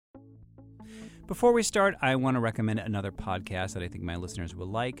Before we start, I want to recommend another podcast that I think my listeners will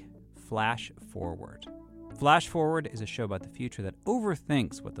like, Flash Forward. Flash Forward is a show about the future that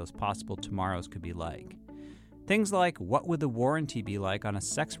overthinks what those possible tomorrows could be like. Things like, what would the warranty be like on a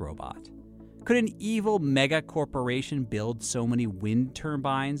sex robot? Could an evil mega corporation build so many wind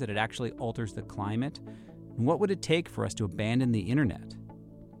turbines that it actually alters the climate? And what would it take for us to abandon the internet?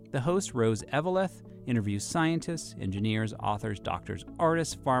 The host, Rose Eveleth, interviews scientists, engineers, authors, doctors,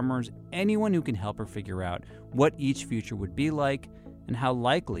 artists, farmers, anyone who can help her figure out what each future would be like and how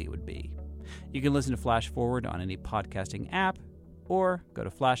likely it would be. You can listen to Flash Forward on any podcasting app or go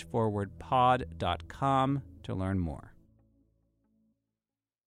to flashforwardpod.com to learn more.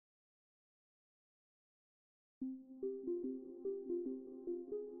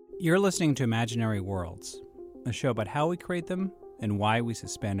 You're listening to Imaginary Worlds, a show about how we create them and why we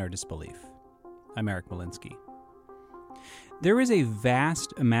suspend our disbelief. I'm Eric Molinsky. There is a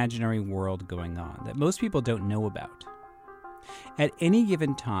vast imaginary world going on that most people don't know about. At any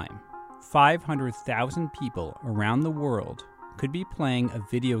given time, 500,000 people around the world could be playing a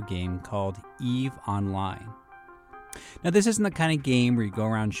video game called EVE Online. Now, this isn't the kind of game where you go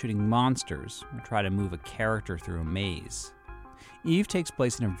around shooting monsters or try to move a character through a maze. EVE takes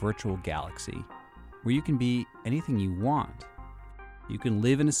place in a virtual galaxy where you can be anything you want. You can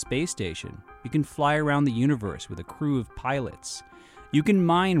live in a space station. You can fly around the universe with a crew of pilots. You can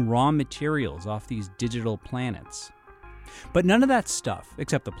mine raw materials off these digital planets. But none of that stuff,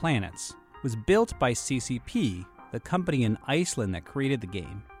 except the planets, was built by CCP, the company in Iceland that created the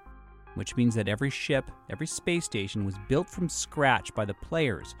game, which means that every ship, every space station was built from scratch by the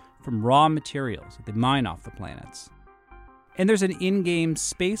players from raw materials that they mine off the planets. And there's an in-game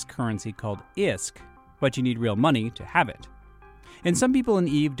space currency called ISK, but you need real money to have it. And some people in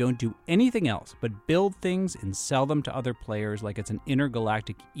EVE don't do anything else but build things and sell them to other players like it's an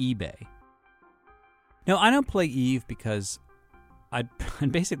intergalactic eBay. Now, I don't play EVE because I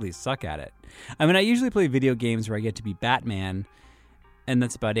basically suck at it. I usually play video games where I get to be Batman, and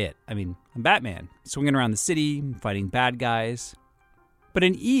that's about it. I'm Batman, swinging around the city, fighting bad guys. But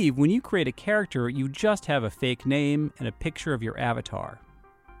in EVE, when you create a character, you just have a fake name and a picture of your avatar.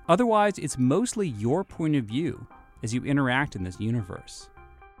 Otherwise, it's mostly your point of view as you interact in this universe.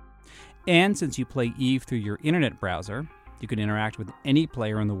 And since you play EVE through your internet browser, you can interact with any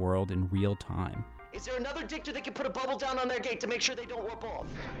player in the world in real time. Is there another dictator that can put a bubble down on their gate to make sure they don't warp off?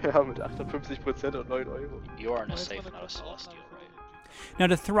 Ja, mit 58% und 9 Euro. You are in a safe, not a celestial, right? Now,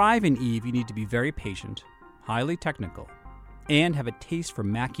 to thrive in EVE, you need to be very patient, highly technical, and have a taste for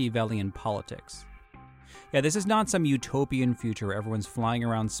Machiavellian politics. Yeah, this is not some utopian future where everyone's flying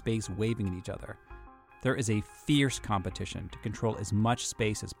around space waving at each other. There is a fierce competition to control as much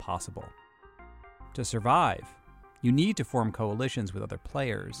space as possible. To survive, you need to form coalitions with other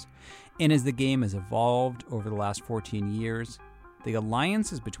players, and as the game has evolved over the last 14 years, the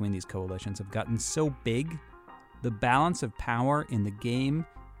alliances between these coalitions have gotten so big, the balance of power in the game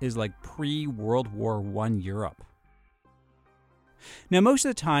is like pre-World War I Europe. Now, most of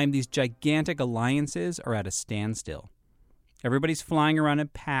the time, these gigantic alliances are at a standstill. Everybody's flying around in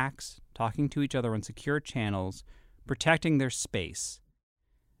packs, talking to each other on secure channels, protecting their space,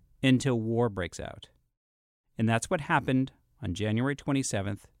 until war breaks out. And that's what happened on January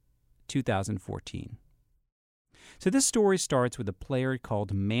 27th, 2014. So this story starts with a player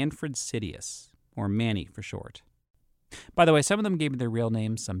called Manfred Sidious, or Manny for short. By the way, some of them gave me their real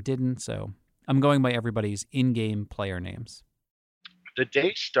names, some didn't, so I'm going by everybody's in-game player names. The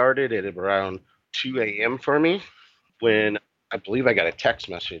day started at around 2 a.m. for me when I believe I got a text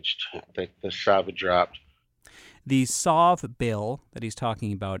message that the SOV had dropped. The SOV bill that he's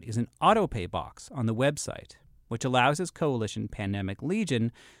talking about is an autopay box on the website, which allows his coalition, Pandemic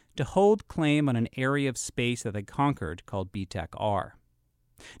Legion, to hold claim on an area of space that they conquered called BTEC-R.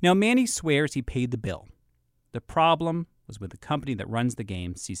 Now, Manny swears he paid the bill. The problem was with the company that runs the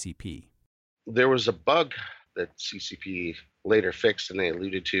game, CCP. There was a bug that CCP later fixed and they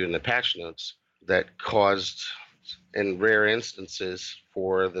alluded to in the patch notes that caused, in rare instances,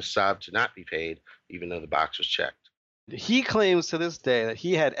 for the SOV to not be paid, even though the box was checked. He claims to this day that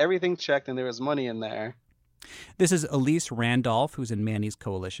he had everything checked and there was money in there. This is Elise Randolph, who's in Manny's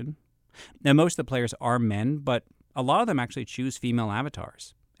coalition. Now, most of the players are men, but a lot of them actually choose female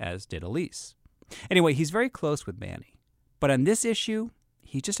avatars, as did Elise. Anyway, he's very close with Manny. But on this issue,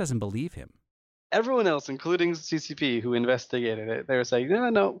 he just doesn't believe him. Everyone else, including CCP, who investigated it, they were saying,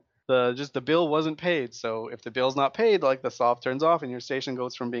 no, the bill wasn't paid. So if the bill's not paid, like the SOV turns off and your station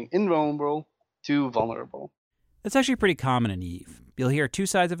goes from being invulnerable to vulnerable. That's actually pretty common in EVE. You'll hear two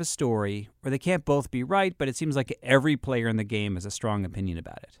sides of a story, or they can't both be right, but it seems like every player in the game has a strong opinion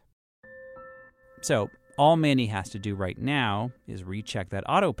about it. So all Manny has to do right now is recheck that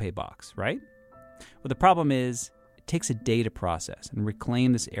autopay box, right? Well, the problem is it takes a day to process and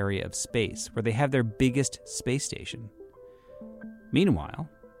reclaim this area of space where they have their biggest space station. Meanwhile,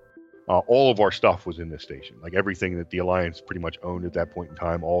 all of our stuff was in this station. Like everything that the Alliance pretty much owned at that point in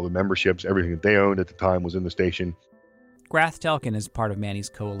time, all the memberships, everything that they owned at the time was in the station. Grath Telkin is part of Manny's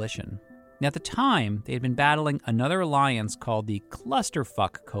coalition. Now, at the time, they had been battling another alliance called the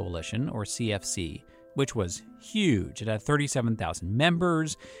Clusterfuck Coalition, or CFC, which was huge. It had 37,000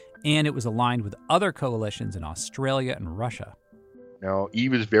 members, and it was aligned with other coalitions in Australia and Russia. Now,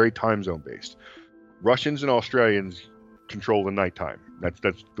 EVE is very time zone based. Russians and Australians control the nighttime.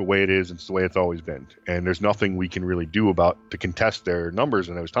 That's the way it is. It's the way it's always been. And there's nothing we can really do to contest their numbers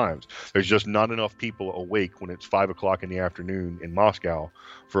in those times. There's just not enough people awake when it's 5 o'clock in the afternoon in Moscow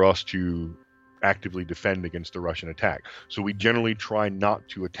for us to actively defend against the Russian attack. So we generally try not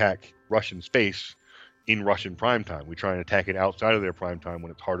to attack Russian space in Russian prime time. We try and attack it outside of their prime time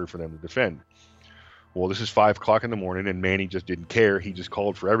when it's harder for them to defend. Well, this is 5 o'clock in the morning, and Manny just didn't care. He just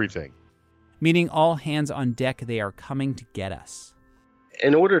called for everything. Meaning all hands on deck, they are coming to get us.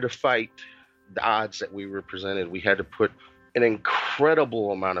 In order to fight the odds that we were presented, we had to put an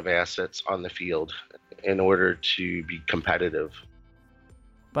incredible amount of assets on the field in order to be competitive.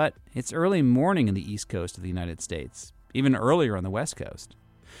 But it's early morning in the East Coast of the United States, even earlier on the West Coast.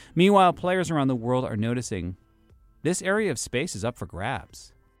 Meanwhile, players around the world are noticing this area of space is up for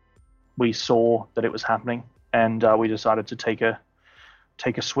grabs. We saw that it was happening, and we decided to take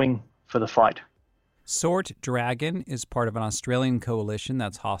a swing for the fight. Sort Dragon is part of an Australian coalition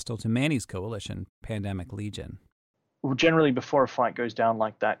that's hostile to Manny's coalition, Pandemic Legion. Well, generally, before a fight goes down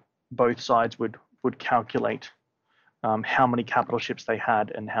like that, both sides would calculate how many capital ships they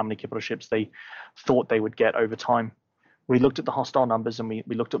had and how many capital ships they thought they would get over time. We looked at the hostile numbers and we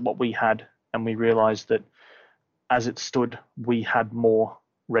looked at what we had, and we realized that as it stood, we had more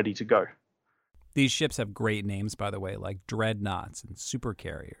ready to go. These ships have great names, by the way, like dreadnoughts and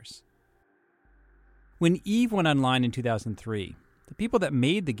supercarriers. When EVE went online in 2003, the people that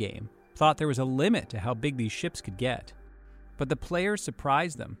made the game thought there was a limit to how big these ships could get. But the players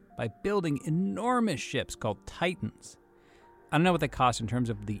surprised them by building enormous ships called Titans. I don't know what they cost in terms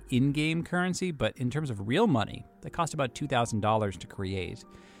of the in-game currency, but in terms of real money, they cost about $2,000 to create,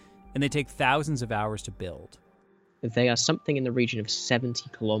 and they take thousands of hours to build. They are something in the region of 70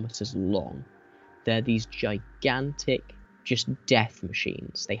 kilometers long. They're these gigantic, just death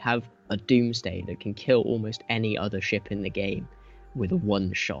machines. They have a doomsday that can kill almost any other ship in the game with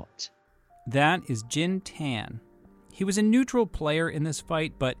one shot. That is Jin Tan. He was a neutral player in this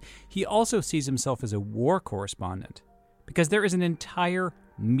fight, but he also sees himself as a war correspondent, because there is an entire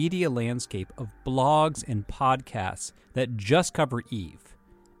media landscape of blogs and podcasts that just cover EVE,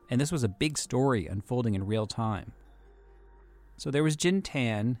 and this was a big story unfolding in real time. So there was Jin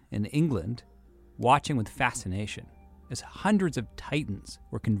Tan in England, watching with fascination as hundreds of Titans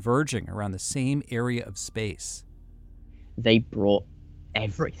were converging around the same area of space. They brought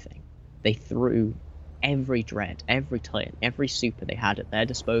everything. They threw every dread, every Titan, every super they had at their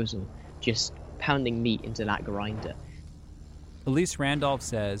disposal, just pounding meat into that grinder. Elise Randolph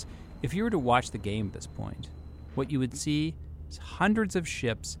says if you were to watch the game at this point, what you would see is hundreds of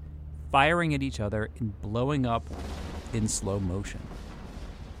ships firing at each other and blowing up in slow motion.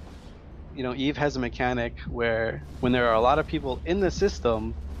 You know, EVE has a mechanic where when there are a lot of people in the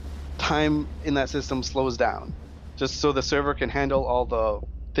system, time in that system slows down, just so the server can handle all the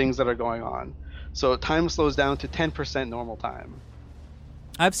things that are going on. So time slows down to 10% normal time.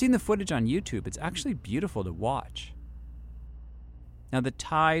 I've seen the footage on YouTube. It's actually beautiful to watch. Now, the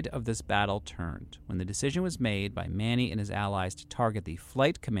tide of this battle turned when the decision was made by Manny and his allies to target the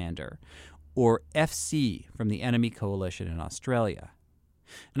Flight Commander, or FC, from the enemy coalition in Australia.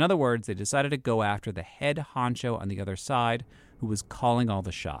 In other words, they decided to go after the head honcho on the other side, who was calling all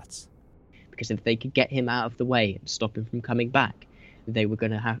the shots. Because if they could get him out of the way and stop him from coming back, they were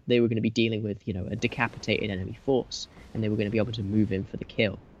going to be dealing with, a decapitated enemy force, and they were going to be able to move in for the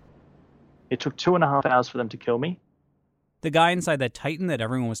kill. It took 2.5 hours for them to kill me. The guy inside that Titan that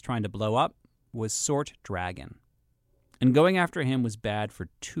everyone was trying to blow up was Sort Dragon. And going after him was bad for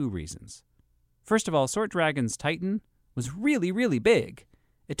two reasons. First of all, Sort Dragon's Titan was really, really big.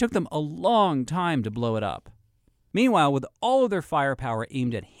 It took them a long time to blow it up. Meanwhile, with all of their firepower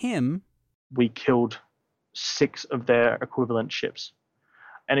aimed at him, we killed 6 of their equivalent ships.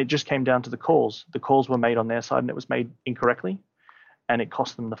 And it just came down to the calls. The calls were made on their side, and it was made incorrectly. And it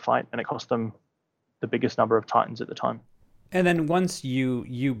cost them the fight, and it cost them the biggest number of Titans at the time. And then once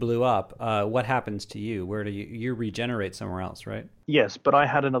you blew up, what happens to you? Where do you regenerate somewhere else, right? Yes, but I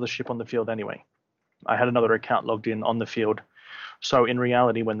had another ship on the field anyway. I had another account logged in on the field. So in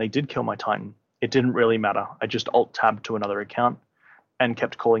reality, when they did kill my Titan, it didn't really matter. I just alt-tabbed to another account and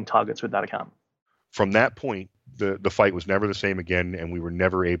kept calling targets with that account. From that point, the fight was never the same again, and we were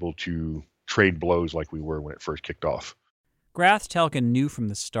never able to trade blows like we were when it first kicked off. Grath Telkin knew from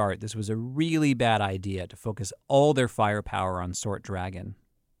the start this was a really bad idea to focus all their firepower on Sort Dragon.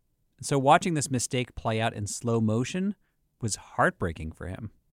 And so watching this mistake play out in slow motion was heartbreaking for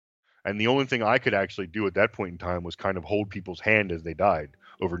him. And the only thing I could actually do at that point in time was kind of hold people's hand as they died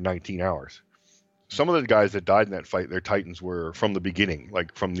over 19 hours. Some of the guys that died in that fight, their Titans were from the beginning,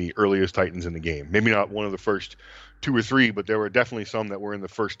 like from the earliest Titans in the game. Maybe not one of the first 2 or 3, but there were definitely some that were in the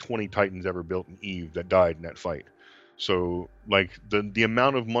first 20 Titans ever built in EVE that died in that fight. So, like, the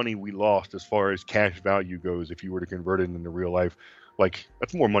amount of money we lost as far as cash value goes, if you were to convert it into real life, like,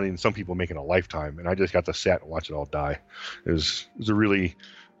 that's more money than some people make in a lifetime. And I just got to sit and watch it all die. It was a really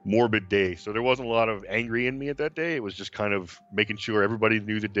morbid day. So there wasn't a lot of angry in me at that day. It was just kind of making sure everybody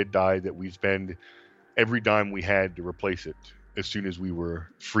knew that did die, that we'd spend every dime we had to replace it as soon as we were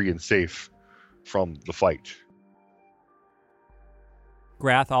free and safe from the fight.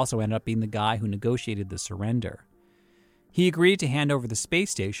 Grath also ended up being the guy who negotiated the surrender. He agreed to hand over the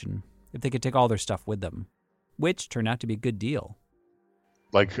space station if they could take all their stuff with them, which turned out to be a good deal.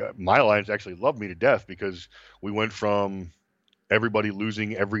 Like, my alliance actually loved me to death because we went from everybody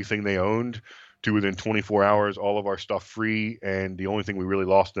losing everything they owned to within 24 hours, all of our stuff free, and the only thing we really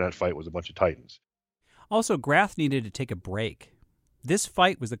lost in that fight was a bunch of Titans. Also, Grath needed to take a break. This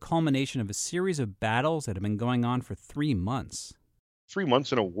fight was the culmination of a series of battles that had been going on for 3 months. 3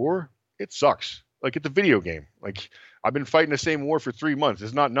 months in a war? It sucks. Like, it's a video game. Like, I've been fighting the same war for 3 months.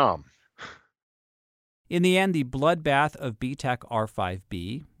 It's not Nam. In the end, the bloodbath of BTEC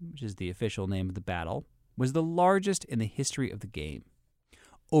R5B, which is the official name of the battle, was the largest in the history of the game.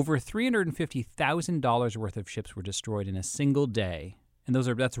 Over $350,000 worth of ships were destroyed in a single day, and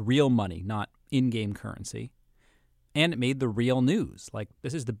that's real money, not in-game currency. And it made the real news, like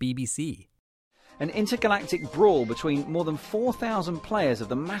this is the BBC. An intergalactic brawl between more than 4,000 players of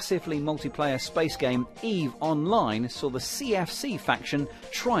the massively multiplayer space game EVE Online saw the CFC faction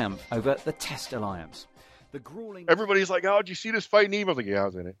triumph over the Test Alliance. Everybody's like, oh, did you see this fight in EVE? I was like, yeah, I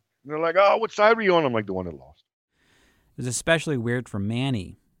was in it. And they're like, oh, what side were you on? I'm like, the one that lost. It was especially weird for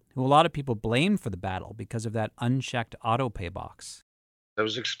Manny, who a lot of people blamed for the battle because of that unchecked auto-pay box. I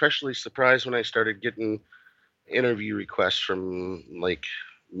was especially surprised when I started getting interview requests from, like,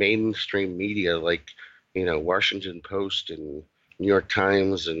 mainstream media, like, you know, Washington Post and New York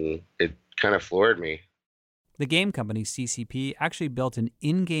Times, and it kind of floored me. The game company, CCP, actually built an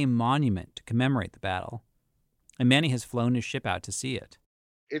in-game monument to commemorate the battle, and Manny has flown his ship out to see it.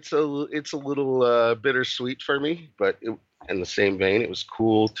 It's a little bittersweet for me, but in the same vein, it was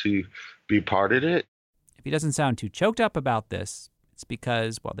cool to be part of it. If he doesn't sound too choked up about this, it's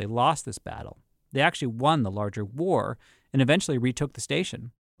because, well, they lost this battle. They actually won the larger war and eventually retook the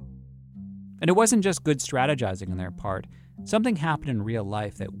station. And it wasn't just good strategizing on their part. Something happened in real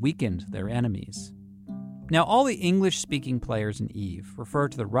life that weakened their enemies. Now, all the English-speaking players in EVE refer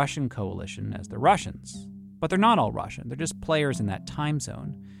to the Russian coalition as the Russians. But they're not all Russian. They're just players in that time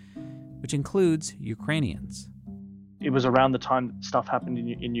zone, which includes Ukrainians. It was around the time that stuff happened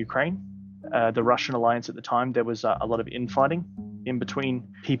in Ukraine. The Russian alliance at the time, there was a lot of infighting in between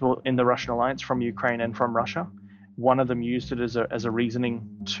people in the Russian alliance from Ukraine and from Russia. One of them used it as a reasoning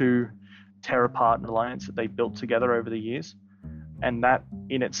to tear apart an alliance that they built together over the years. And that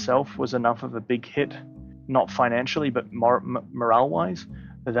in itself was enough of a big hit, not financially, but morale-wise,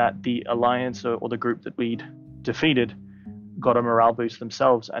 that the alliance or the group that we'd defeated got a morale boost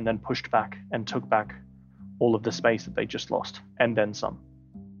themselves and then pushed back and took back all of the space that they just lost, and then some.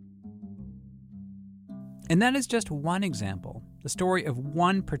 And that is just one example, the story of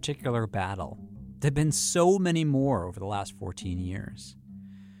one particular battle. There have been so many more over the last 14 years.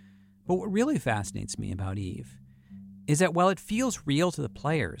 But what really fascinates me about EVE is that while it feels real to the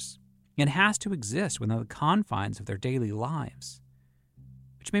players, it has to exist within the confines of their daily lives.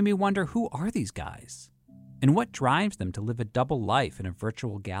 Which made me wonder, who are these guys? And what drives them to live a double life in a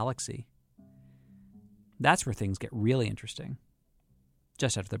virtual galaxy? That's where things get really interesting.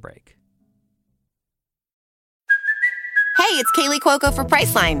 Just after the break. Hey, it's Kaylee Cuoco for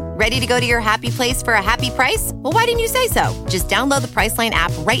Priceline. Ready to go to your happy place for a happy price? Well, why didn't you say so? Just download the Priceline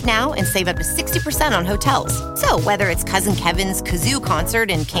app right now and save up to 60% on hotels. So whether it's Cousin Kevin's Kazoo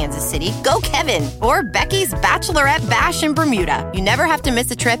Concert in Kansas City, go Kevin, or Becky's Bachelorette Bash in Bermuda, you never have to miss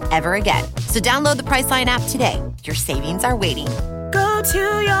a trip ever again. So download the Priceline app today. Your savings are waiting. Go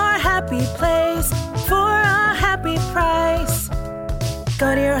to your happy place for a happy price.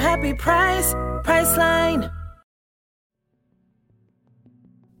 Go to your happy price, Priceline.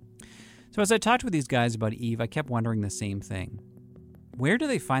 So as I talked with these guys about EVE, I kept wondering the same thing. Where do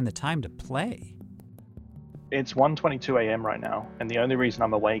they find the time to play? It's 1:22 a.m. right now, and the only reason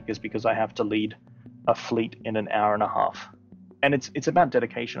I'm awake is because I have to lead a fleet in an hour and a half. And it's about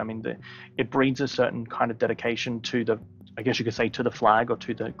dedication. I mean, it breeds a certain kind of dedication to the, I guess you could say, to the flag or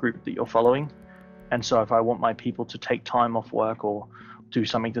to the group that you're following. And so if I want my people to take time off work or do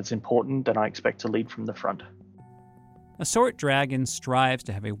something that's important, then I expect to lead from the front. Assault Dragon strives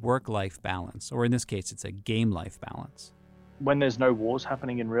to have a work-life balance, or in this case, it's a game-life balance. When there's no wars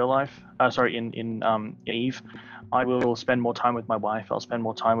happening in real life, in EVE, I will spend more time with my wife. I'll spend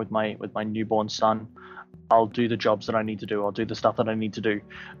more time with my newborn son. I'll do the jobs that I need to do. I'll do the stuff that I need to do,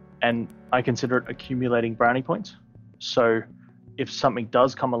 and I consider it accumulating brownie points. So, if something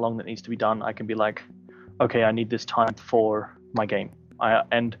does come along that needs to be done, I can be like, okay, I need this time for my game.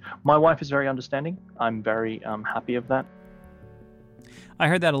 And my wife is very understanding. I'm very happy of that. I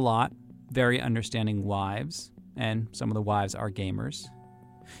heard that a lot. Very understanding wives. And some of the wives are gamers.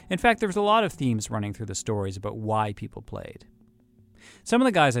 In fact, there was a lot of themes running through the stories about why people played. Some of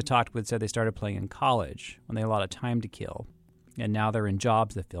the guys I talked with said they started playing in college when they had a lot of time to kill, and now they're in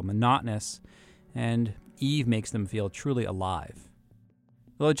jobs that feel monotonous, and EVE makes them feel truly alive.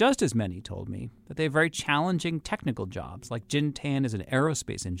 Though just as many told me that they have very challenging technical jobs, like Jin Tan is an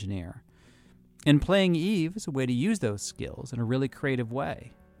aerospace engineer, and playing EVE is a way to use those skills in a really creative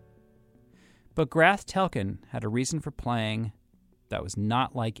way. But Grath Telkin had a reason for playing that was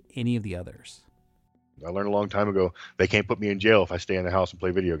not like any of the others. I learned a long time ago they can't put me in jail if I stay in the house and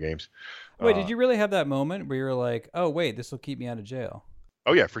play video games. Wait, did you really have that moment where you were like, oh, wait, this will keep me out of jail?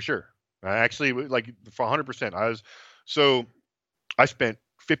 Oh, yeah, for sure. I actually, like, for 100%. I spent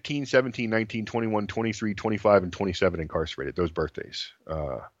 15, 17, 19, 21, 23, 25, and 27 incarcerated, those birthdays.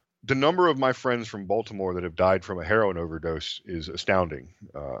 The number of my friends from Baltimore that have died from a heroin overdose is astounding.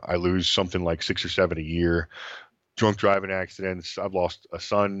 I lose something like 6 or 7 a year. Drunk driving accidents. I've lost a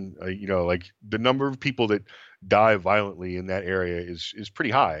son. Like the number of people that die violently in that area is pretty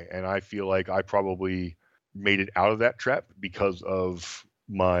high. And I feel like I probably made it out of that trap because of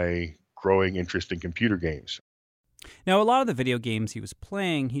my growing interest in computer games. Now, a lot of the video games he was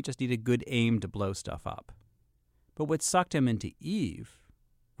playing, he just needed good aim to blow stuff up. But what sucked him into EVE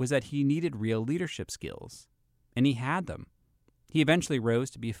was that he needed real leadership skills, and he had them. He eventually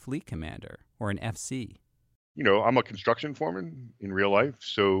rose to be a fleet commander, or an FC. I'm a construction foreman in real life,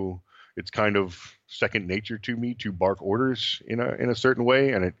 so it's kind of second nature to me to bark orders in a certain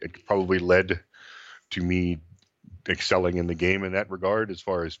way, and it probably led to me excelling in the game in that regard, as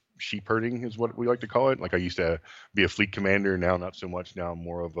far as sheep herding is what we like to call it. Like I used to be a fleet commander, now not so much. Now I'm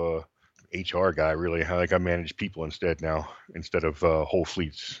more of a HR guy, really. Like I manage people instead of whole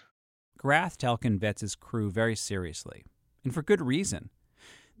fleets. Grath Telkin vets his crew very seriously, and for good reason.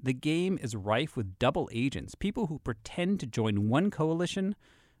 The game is rife with double agents, people who pretend to join one coalition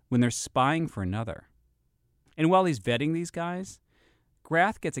when they're spying for another. And while he's vetting these guys,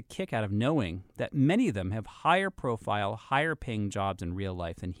 Grath gets a kick out of knowing that many of them have higher profile, higher paying jobs in real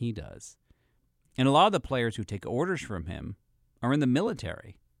life than he does. And a lot of the players who take orders from him are in the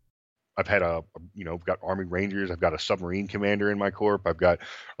military. I've had I've got Army Rangers. I've got a submarine commander in my corp. I've got,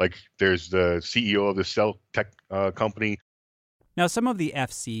 there's the CEO of the cell tech company. Now, some of the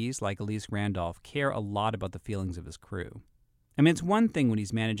FCs, like Elise Randolph, care a lot about the feelings of his crew. I mean, it's one thing when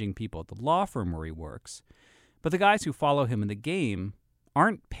he's managing people at the law firm where he works, but the guys who follow him in the game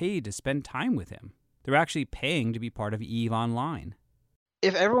aren't paid to spend time with him. They're actually paying to be part of EVE Online.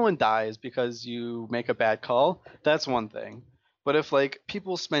 If everyone dies because you make a bad call, that's one thing. But if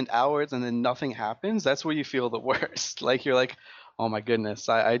people spend hours and then nothing happens, that's where you feel the worst. You're like, oh my goodness,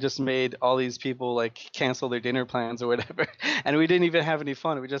 I just made all these people cancel their dinner plans or whatever, and we didn't even have any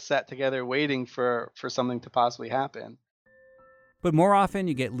fun. We just sat together waiting for something to possibly happen. But more often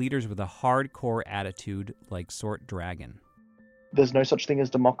you get leaders with a hardcore attitude like Sort Dragon. There's no such thing as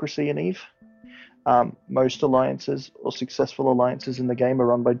democracy in EVE. Most alliances or successful alliances in the game are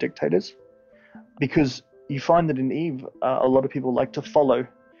run by dictators, because you find that in EVE, a lot of people like to follow.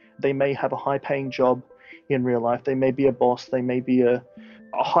 They may have a high-paying job in real life. They may be a boss. They may be a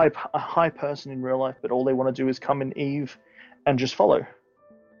high person in real life, but all they want to do is come in EVE and just follow.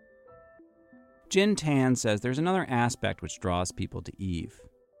 Jin Tan says there's another aspect which draws people to EVE.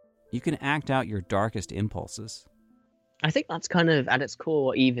 You can act out your darkest impulses. I think that's kind of at its core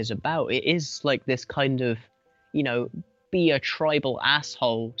what EVE is about. It is this kind of, be a tribal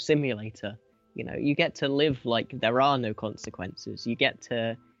asshole simulator. You get to live like there are no consequences. You get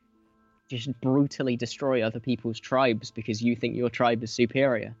to just brutally destroy other people's tribes because you think your tribe is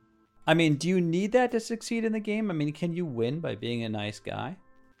superior. I mean, do you need that to succeed in the game? I mean, can you win by being a nice guy?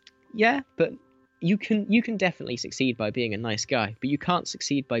 Yeah, but you can definitely succeed by being a nice guy, but you can't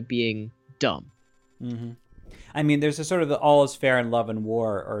succeed by being dumb. Mm-hmm. I mean, there's a sort of the all is fair in love and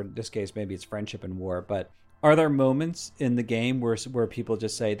war, or in this case, maybe it's friendship and war. But are there moments in the game where people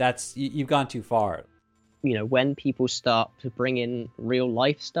just say, you've gone too far? You know, when people start to bring in real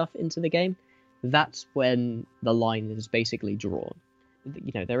life stuff into the game, that's when the line is basically drawn.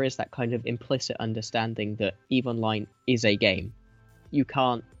 You know, there is that kind of implicit understanding that EVE Online is a game. You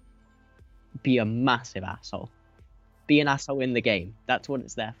can't be a massive asshole. Be an asshole in the game. That's what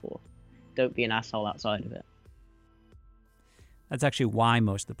it's there for. Don't be an asshole outside of it. That's actually why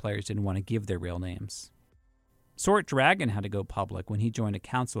most of the players didn't want to give their real names. Sort Dragon had to go public when he joined a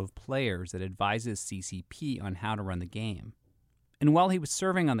council of players that advises CCP on how to run the game. And while he was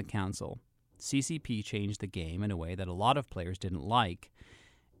serving on the council, CCP changed the game in a way that a lot of players didn't like,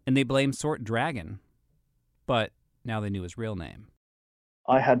 and they blamed Sort Dragon. But now they knew his real name.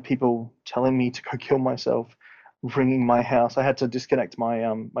 I had people telling me to go kill myself, ringing my house. I had to disconnect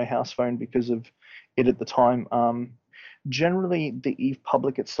my my house phone because of it at the time. Generally, the EVE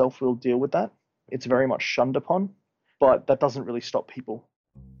public itself will deal with that. It's very much shunned upon, but that doesn't really stop people.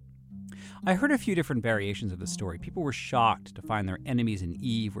 I heard a few different variations of the story. People were shocked to find their enemies in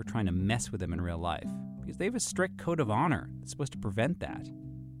EVE were trying to mess with them in real life, because they have a strict code of honor that's supposed to prevent that.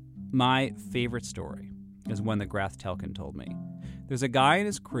 My favorite story is one that Grath Telkin told me. There's a guy in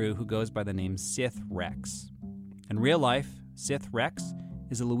his crew who goes by the name Sith Rex. In real life, Sith Rex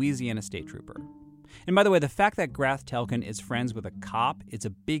is a Louisiana state trooper. And by the way, the fact that Grath Telkin is friends with a cop is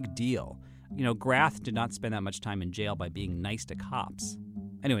a big deal. You know, Grath did not spend that much time in jail by being nice to cops.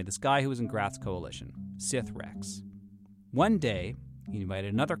 Anyway, this guy who was in Grath's coalition, Sith Rex. One day, he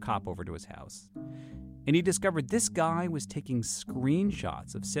invited another cop over to his house, and he discovered this guy was taking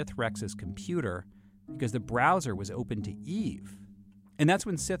screenshots of Sith Rex's computer because the browser was open to EVE. And that's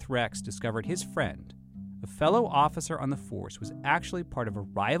when Sith Rex discovered his friend, a fellow officer on the Force, was actually part of a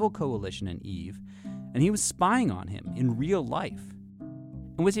rival coalition in EVE, and he was spying on him in real life.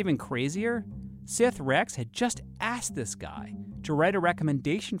 And what's even crazier, Sith Rex had just asked this guy to write a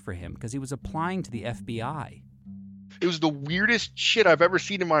recommendation for him because he was applying to the FBI. It was the weirdest shit I've ever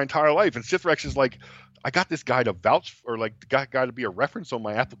seen in my entire life. And Sith Rex is like, I got this guy to vouch, or like the guy to be a reference on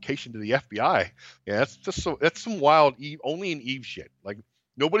my application to the FBI. Yeah, that's some wild EVE, only in EVE shit. Like,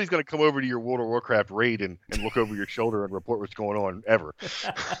 nobody's going to come over to your World of Warcraft raid and look over your shoulder and report what's going on, ever.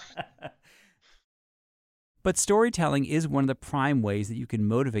 But storytelling is one of the prime ways that you can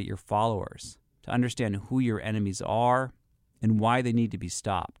motivate your followers to understand who your enemies are and why they need to be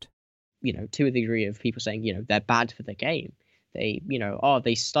stopped. You know, to a degree of people saying, you know, they're bad for the game. They, you know,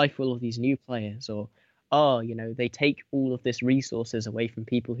 they stifle all these new players, or, you know, they take all of this resources away from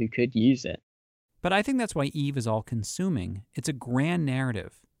people who could use it. But I think that's why EVE is all-consuming. It's a grand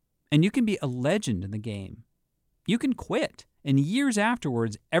narrative. And you can be a legend in the game. You can quit, and years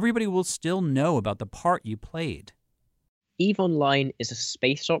afterwards, everybody will still know about the part you played. EVE Online is a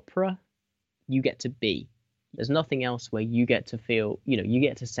space opera you get to be. There's nothing else where you get to feel, you know, you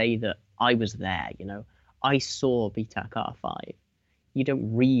get to say that I was there, you know. I saw BTAC R5. You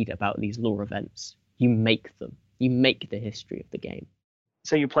don't read about these lore events. You make them. You make the history of the game.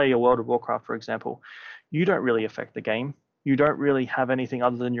 Say you play your World of Warcraft, for example, you don't really affect the game. You don't really have anything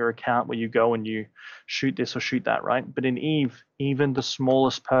other than your account where you go and you shoot this or shoot that, right? But in EVE, even the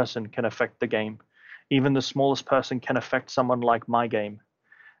smallest person can affect the game. Even the smallest person can affect someone like my game.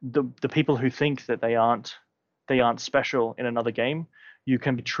 The people who think that they aren't special in another game, you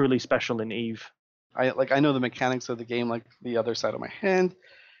can be truly special in EVE. I know the mechanics of the game like the other side of my hand.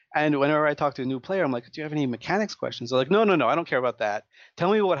 And whenever I talk to a new player, I'm like, do you have any mechanics questions? They're like, no, I don't care about that.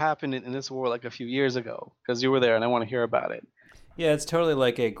 Tell me what happened in this war like a few years ago, because you were there and I want to hear about it. Yeah, it's totally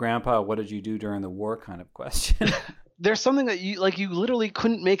like a grandpa, what did you do during the war kind of question. There's something that you literally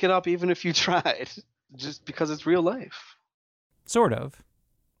couldn't make it up even if you tried, just because it's real life. Sort of.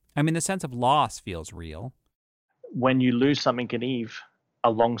 I mean, the sense of loss feels real. When you lose something in EVE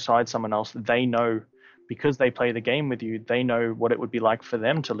alongside someone else, they know, because they play the game with you, they know what it would be like for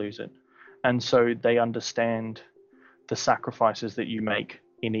them to lose it. And so they understand the sacrifices that you make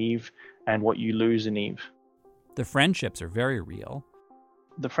in EVE and what you lose in EVE. The friendships are very real.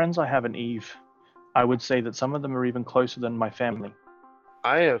 The friends I have in EVE, I would say that some of them are even closer than my family.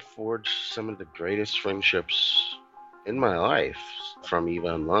 I have forged some of the greatest friendships in my life from EVE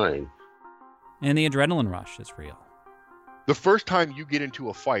Online. And the adrenaline rush is real. The first time you get into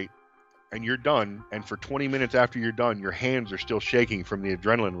a fight and you're done, and for 20 minutes after you're done, your hands are still shaking from the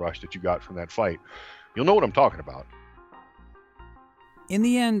adrenaline rush that you got from that fight, you'll know what I'm talking about. In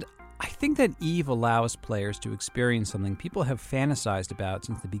the end, I think that EVE allows players to experience something people have fantasized about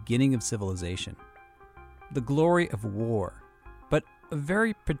since the beginning of civilization. The glory of war, but a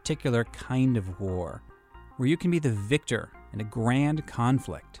very particular kind of war, where you can be the victor in a grand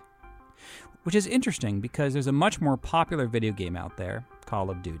conflict. Which is interesting because there's a much more popular video game out there, Call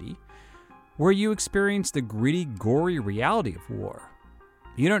of Duty, where you experience the gritty, gory reality of war.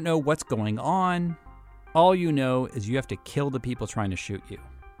 You don't know what's going on. All you know is you have to kill the people trying to shoot you.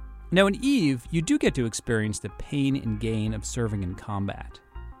 Now in EVE, you do get to experience the pain and gain of serving in combat.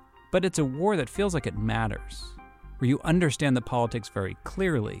 But it's a war that feels like it matters, where you understand the politics very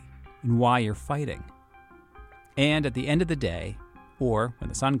clearly and why you're fighting. And at the end of the day, or when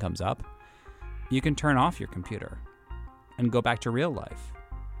the sun comes up, you can turn off your computer and go back to real life,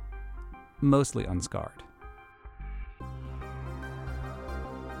 mostly unscarred.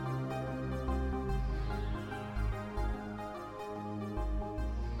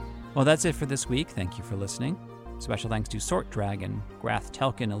 Well, that's it for this week. Thank you for listening. Special thanks to Sort Dragon, Grath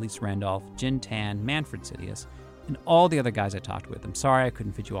Telkin, Elise Randolph, Jin Tan, Manfred Sidious, and all the other guys I talked with. I'm sorry I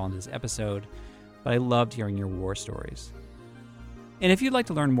couldn't fit you all into this episode, but I loved hearing your war stories. And if you'd like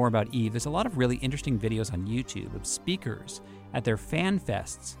to learn more about EVE, there's a lot of really interesting videos on YouTube of speakers at their fan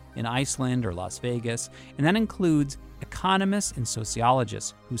fests in Iceland or Las Vegas, and that includes economists and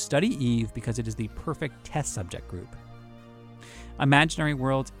sociologists who study EVE because it is the perfect test subject group. Imaginary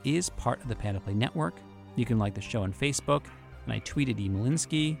Worlds is part of the Panoply Network. You can like the show on Facebook, and I tweeted E.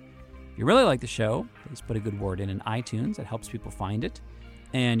 Malinsky. If you really like the show, please put a good word in iTunes. It helps people find it.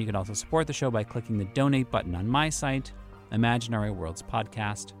 And you can also support the show by clicking the donate button on my site,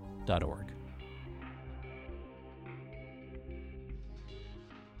 imaginaryworldspodcast.org.